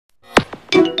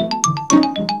Hello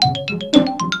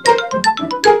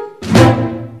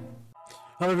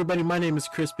everybody, my name is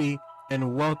Crispy,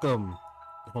 and welcome,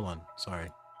 hold on, sorry.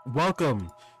 Welcome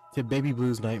to Baby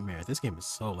Blues Nightmare. This game is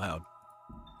so loud.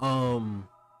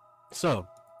 So,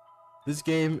 this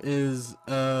game is,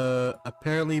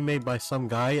 apparently made by some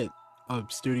guy at a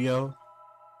studio,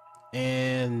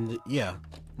 and yeah,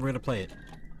 we're gonna play it.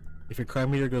 If your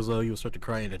crime meter goes low, you will start to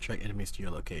cry and attract enemies to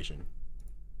your location.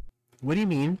 What do you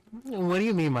mean? What do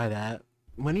you mean by that?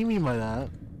 What do you mean by that?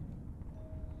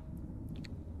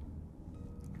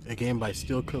 A game by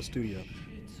Steel Kill Studio.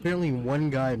 Apparently one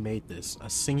guy made this. A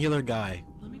singular guy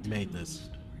made this.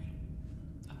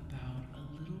 About a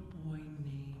little boy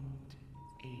named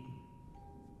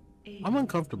Aiden. I'm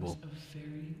uncomfortable. Was a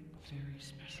very, very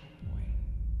special boy.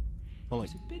 Oh, He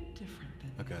was a bit different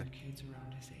than the other kids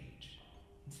around his age.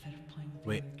 Instead of playing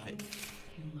with the other kids,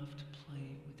 he loved to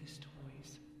play with his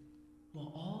toys.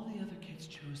 While all the other kids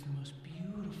chose the most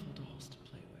beautiful dolls to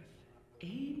play with,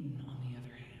 Aiden, on the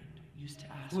other hand, used to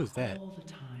ask Who is that? all the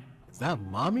time. Is that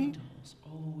mommy? Dolls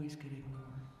always get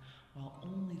ignored, while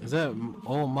only the Is that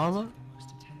old mama? get the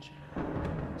most attention.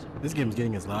 So This game's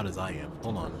getting as loud as I am.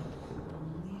 Hold on.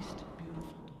 the least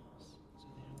beautiful dolls, so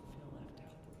they don't feel left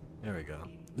out. There we go.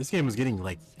 This game is getting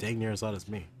like dang near as loud as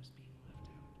me. Was being left out.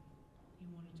 He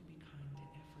wanted to be kind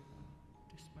to everyone,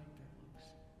 despite their looks.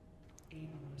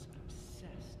 Aiden was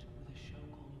obsessed with a show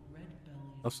called Red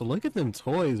Belly. Oh, so look at them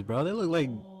toys, bro. They look like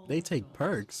they take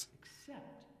perks.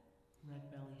 Except Red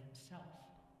Belly himself,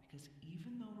 because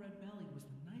even though Red Belly was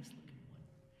the nice-looking one,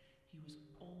 he was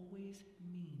always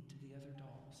mean to the other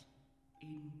dolls.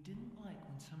 Aiden didn't like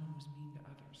when someone was mean to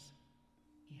others.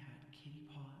 He had Kitty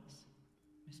Paws,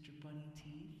 Mr. Bunny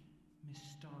Teeth, Miss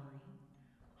Starry,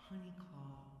 Honey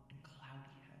Claw, and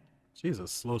Cloudy Head. She's a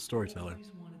slow storyteller.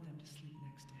 Always wanted them to sleep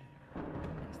next to him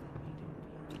because they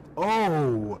made him feel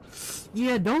Oh,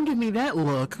 yeah, don't give me that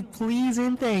look, please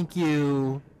and thank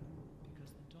you.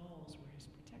 because the dolls were his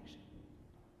protection.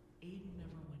 Aiden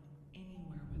never went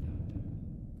anywhere without them.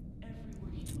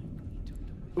 Everywhere he went, he took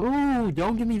them with him. Ooh,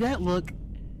 don't give me that look.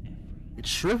 And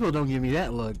Shrivel, don't give me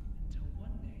that look. until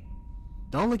one day,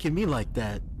 Don't look at me like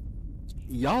that.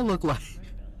 Y'all look like Red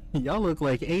Belly, y'all look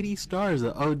like 80 stars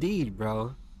of OD'd,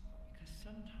 bro. because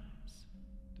sometimes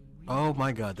the real Oh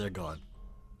my god, they're gone.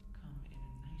 come in a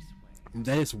nice way.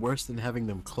 That is worse than having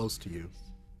them close to you.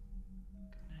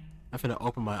 Good night. I'm finna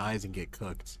open my eyes and get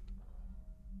cooked.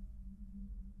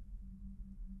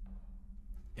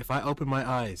 If I open my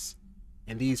eyes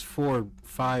and these 4,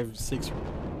 5, 6,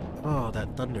 oh,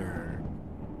 that thunder.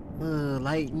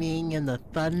 Lightning and the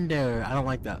thunder. I don't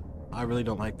like that. I really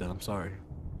don't like that. I'm sorry.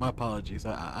 My apologies.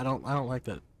 I don't like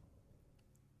that.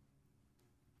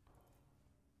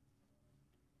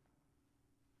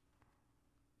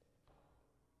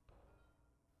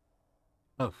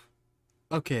 Oh.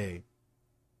 Okay.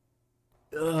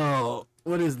 Oh,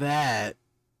 what is that?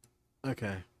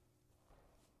 Okay.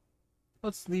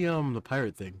 What's the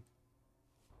pirate thing?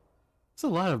 It's a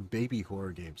lot of baby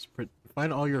horror games.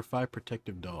 Find all your 5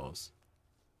 protective dolls.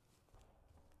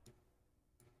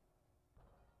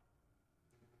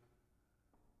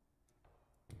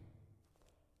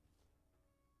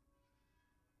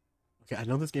 Okay, I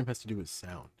know this game has to do with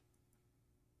sound.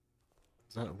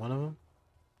 Is that one of them?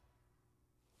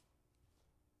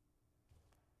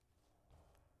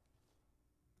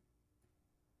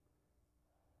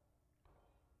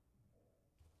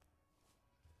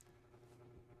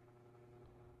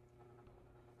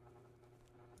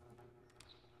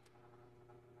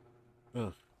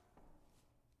 Ugh.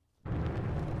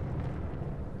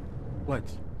 What?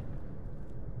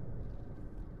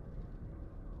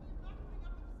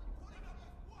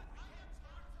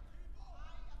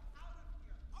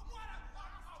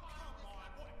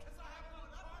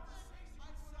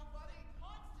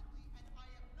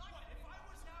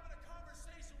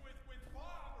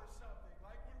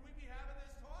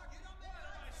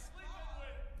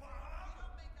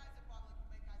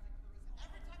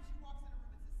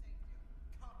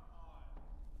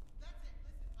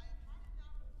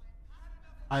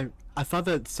 I thought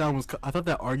that sound was I thought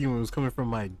that argument was coming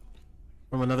from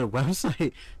another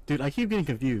website. Dude, I keep getting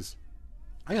confused.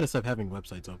 I gotta stop having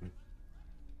websites open.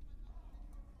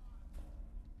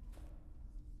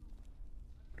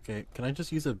 Okay, can I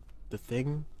just use the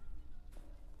thing?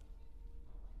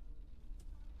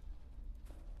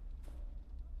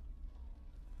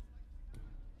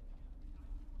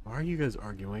 Why are you guys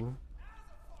arguing?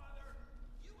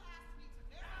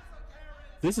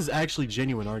 This is actually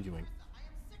genuine arguing.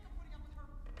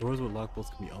 Doors with lock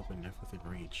bolts can be opened if within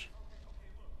reach.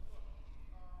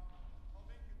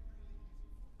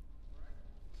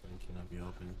 cannot be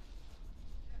opened.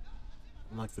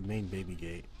 Unlock the main baby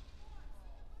gate.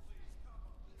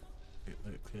 Wait,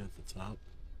 let it clear at the top.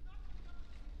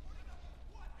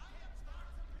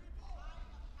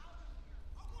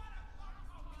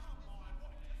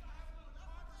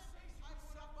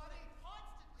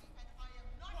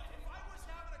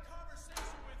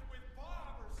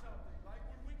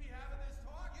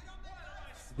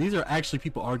 These are actually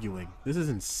people arguing. This is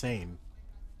insane.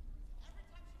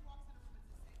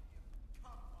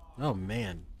 Oh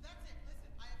man.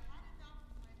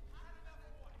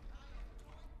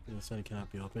 The sign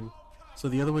cannot be opened. So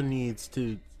the other one needs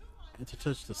to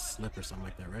touch the slip or something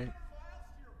like that, right?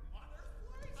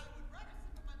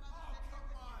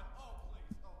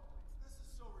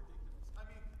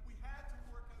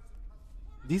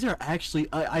 These are actually,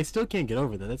 I still can't get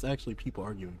over that. That's actually people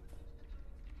arguing.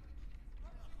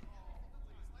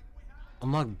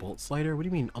 Unlock bolt slider? What do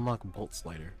you mean unlock bolt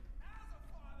slider?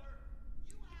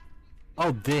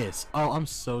 Oh, this. Oh, I'm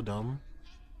so dumb.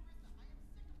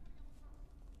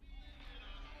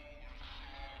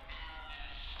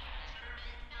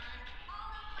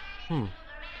 Need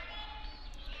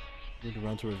to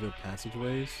run to reveal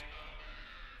passageways.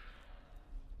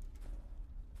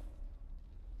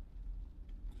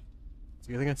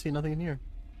 So you think I see nothing in here?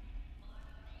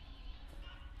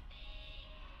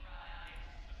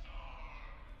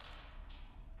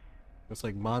 Looks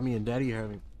like mommy and daddy are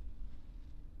having.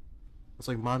 Looks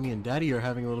like mommy and daddy are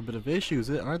having a little bit of issues,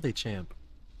 aren't they, champ?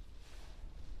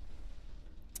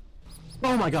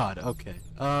 Oh my god. Okay.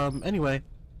 Anyway,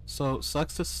 so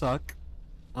sucks to suck.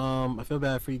 I feel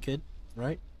bad for you, kid.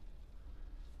 Right?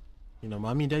 You know,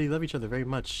 mommy and daddy love each other very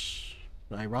much.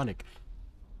 Ironic.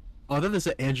 Oh, then there's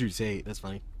an Andrew's 8. That's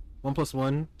funny. 1 plus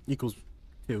 1 equals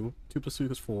 2. 2 plus 2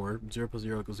 equals 4. 0 plus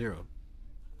 0 equals 0.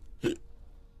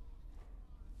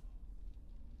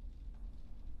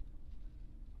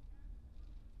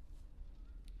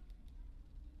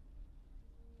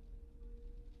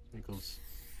 Equals.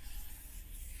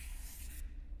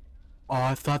 Oh,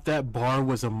 I thought that bar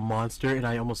was a monster, and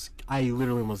I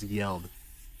literally almost yelled.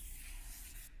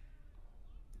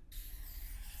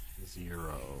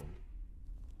 0.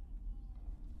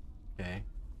 Okay.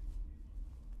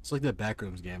 It's like that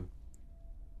Backrooms game.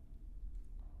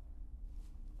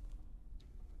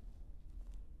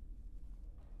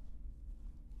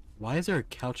 Why is there a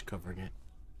couch covering it?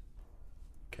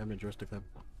 Cabinet drawer stick that.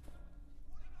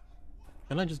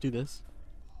 Can I just do this?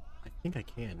 I think I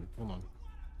can. Hold on.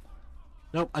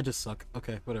 Nope, I just suck.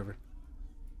 Okay, whatever.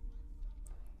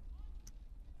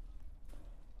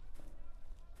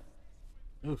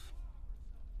 Oof.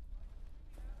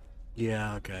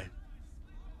 Yeah, okay.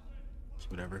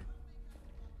 Just whatever.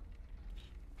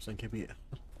 So I can't be.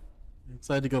 I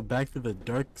decided to go back to the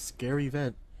dark, scary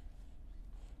vent.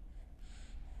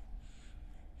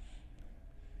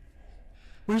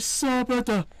 We're so about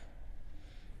to.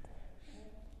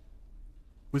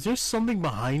 Was there something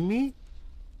behind me?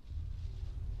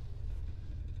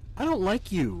 I don't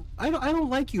like you. I don't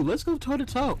like you. Let's go toe to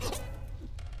toe.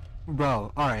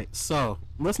 Bro, alright, so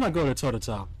let's not go to toe to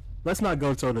toe. Let's not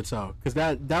go toe to toe. Cause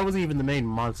that wasn't even the main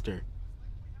monster.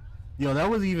 Yo, that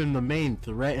was even the main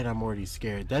threat and I'm already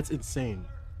scared. That's insane.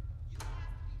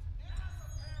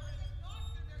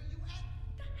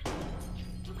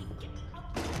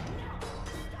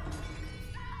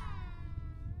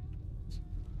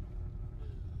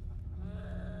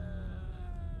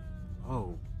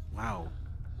 Oh, wow.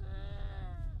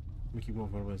 Make you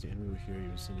won't otherwise the enemy will hear you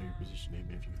and send your position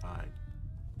even if you hide.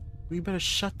 We better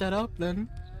shut that up then.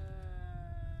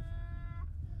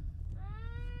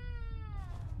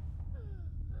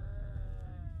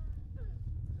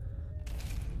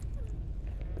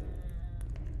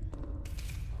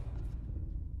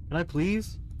 Can I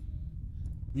please?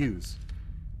 Use.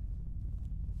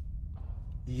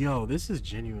 Yo, this is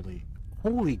genuinely.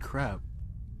 Holy crap.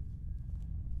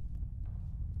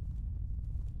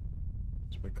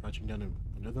 Just by crouching down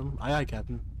under them? Aye, aye,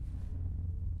 Captain.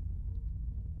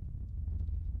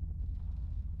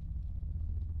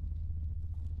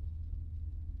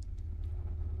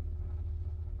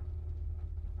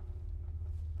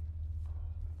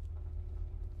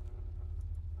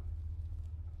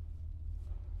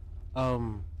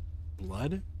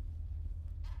 Blood?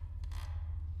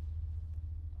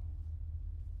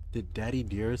 Did Daddy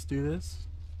Dearest do this?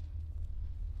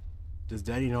 Does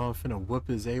Daddy know I'm finna whoop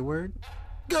his A word?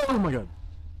 Go! Oh my god!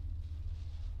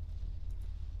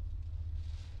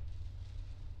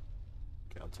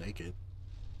 Okay, I'll take it.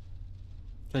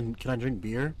 Can I drink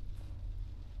beer?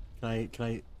 Can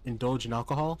I indulge in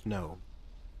alcohol? No.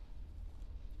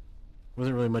 It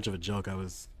wasn't really much of a joke.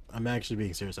 I'm actually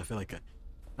being serious. I feel like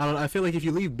I don't know, I feel like if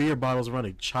you leave beer bottles around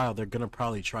a child, they're gonna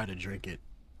probably try to drink it.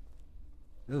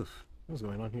 Oof. What's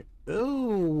going on here?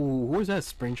 Oh, where's that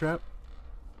spring trap?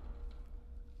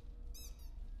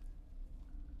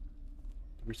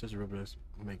 Recess robots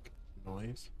make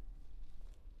noise.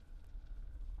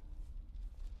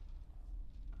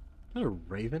 Is that a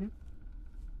raven?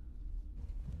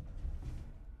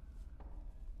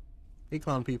 Hey,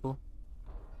 clown people.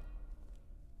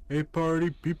 Hey,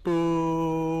 party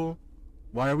people.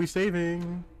 Why are we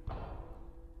saving?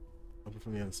 Open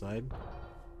from the other side.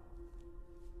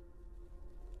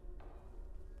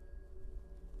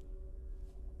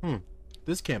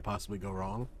 This can't possibly go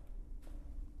wrong.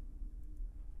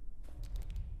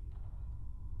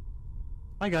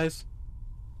 Hi, guys.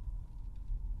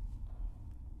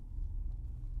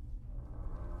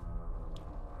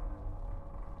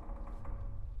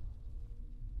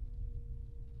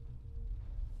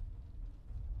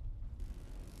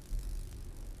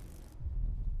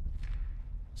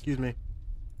 Excuse me.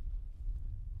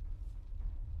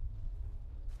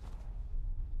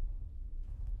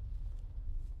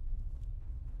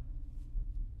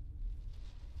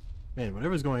 Man,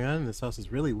 whatever's going on in this house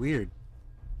is really weird.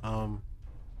 Let's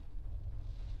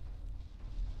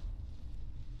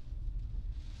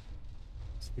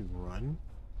see, run.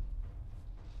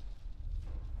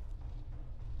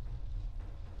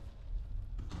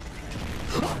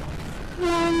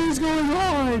 What is going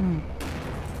on?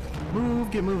 Move,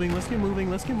 get moving, let's get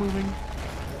moving, let's get moving.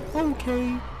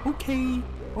 Okay, okay,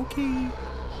 okay.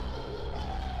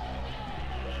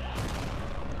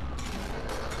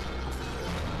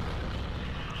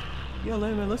 Yo,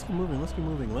 man, let's get moving, let's get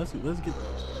moving, let's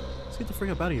get the frick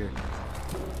up out of here.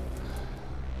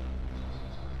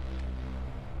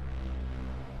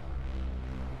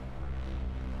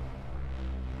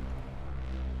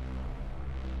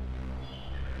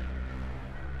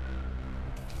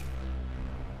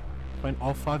 Find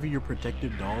all 5 of your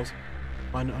protected dolls.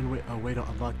 Find a way to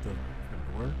unlock the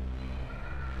door.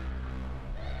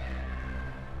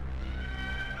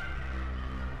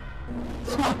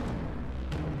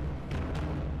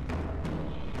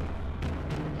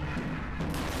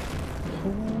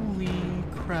 Holy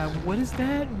crap, what is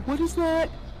that? What is that?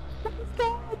 What is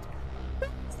that?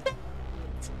 What is that?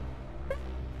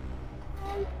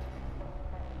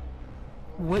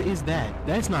 What is that?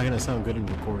 That's not gonna sound good in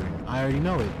recording. I already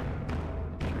know it.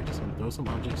 Should I just throw some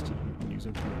objects to use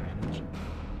them to advantage?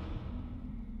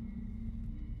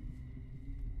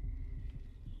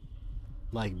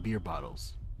 Like beer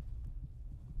bottles.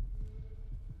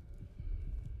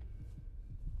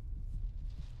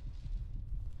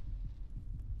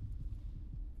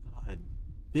 God,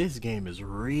 this game is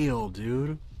real,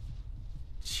 dude.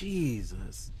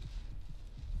 Jesus.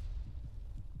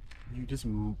 You just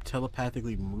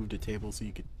telepathically moved a table so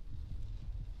you could...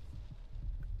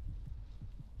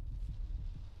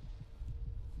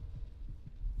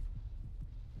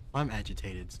 I'm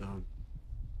agitated, so...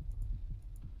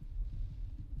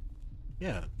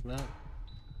 Yeah, not...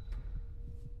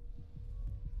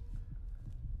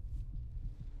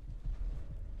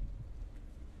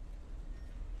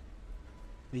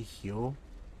 They heal?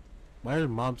 Why are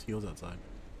mobs heals outside?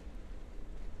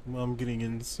 I'm getting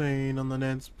insane on the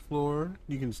dance floor.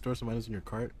 You can store some items in your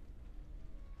cart.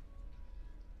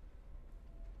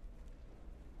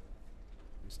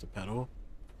 Use the pedal.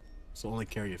 So only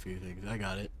carry a few things. I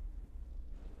got it.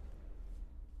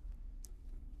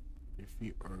 Your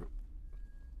feet are...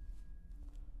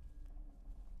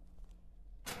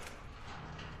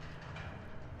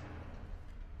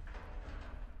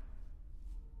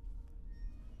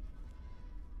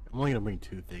 I'm only gonna bring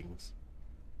 2 things.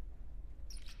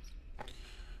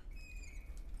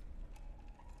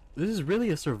 This is really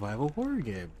a survival horror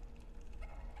game.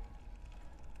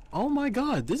 Oh my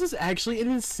god, this is actually an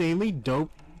insanely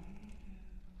dope...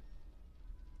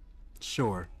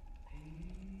 Sure.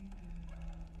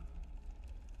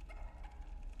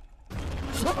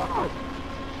 Oh!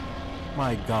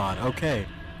 My god, okay.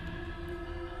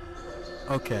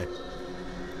 Okay.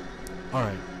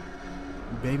 Alright.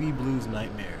 Baby Blues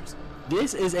Nightmares.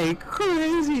 This is a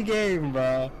crazy game,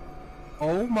 bro.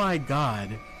 Oh my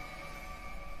god.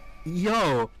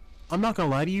 Yo, I'm not gonna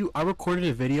lie to you, I recorded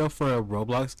a video for a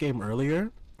Roblox game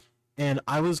earlier, and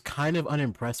I was kind of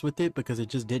unimpressed with it because it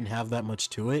just didn't have that much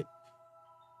to it.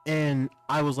 And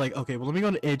I was like, okay, well, let me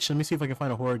go to Itch, let me see if I can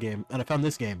find a horror game, and I found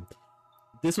this game.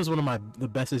 This was one of the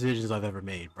best decisions I've ever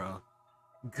made, bro.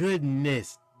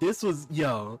 Goodness, this was,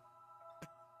 yo.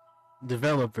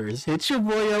 Developers, hit your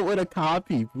boy up with a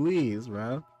copy, please,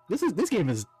 bro. This game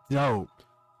is dope.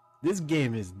 This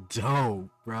game is dope,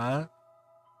 bruh.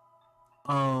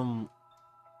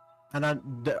 And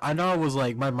I know I was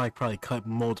like, my mic probably cut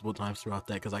multiple times throughout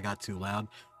that because I got too loud.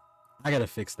 I gotta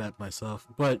fix that myself.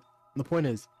 But the point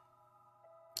is,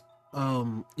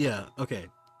 yeah, okay.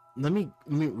 Let me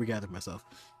regather myself.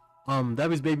 That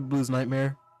was Baby Blue's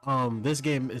Nightmare. This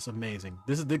game is amazing.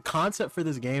 This is the concept for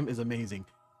this game is amazing.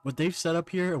 What they've set up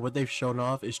here and what they've shown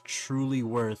off is truly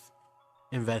worth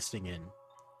investing in.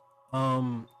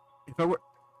 If I were,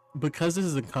 because this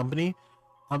is a company,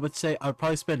 I would say I'd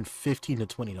probably spend $15 to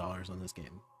 $20 on this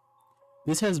game.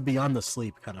 This has Beyond the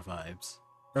Sleep kind of vibes,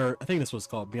 or I think this was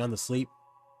called Beyond the Sleep.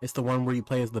 It's the one where you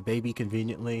play as the baby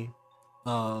conveniently.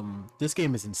 This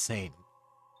game is insane.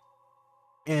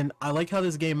 And I like how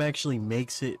this game actually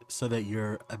makes it so that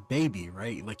you're a baby,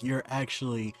 right? Like you're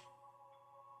actually,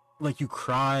 like you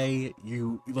cry,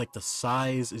 you like the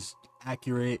size is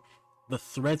accurate, the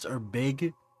threats are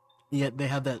big, yet they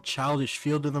have that childish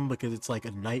feel to them because it's like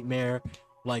a nightmare.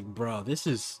 Like, bro, this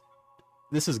is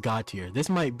god tier. This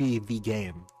might be the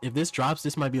game. If this drops,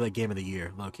 this might be like game of the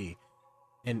year, low-key.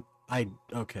 And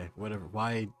okay, whatever.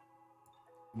 Why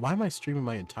am I streaming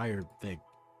my entire thing?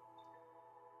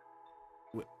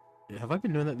 Have I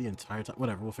been doing that the entire time?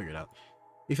 Whatever, we'll figure it out.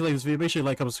 If you like this video, make sure you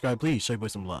like, comment, subscribe, please. Show your boy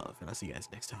some love, and I'll see you guys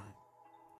next time.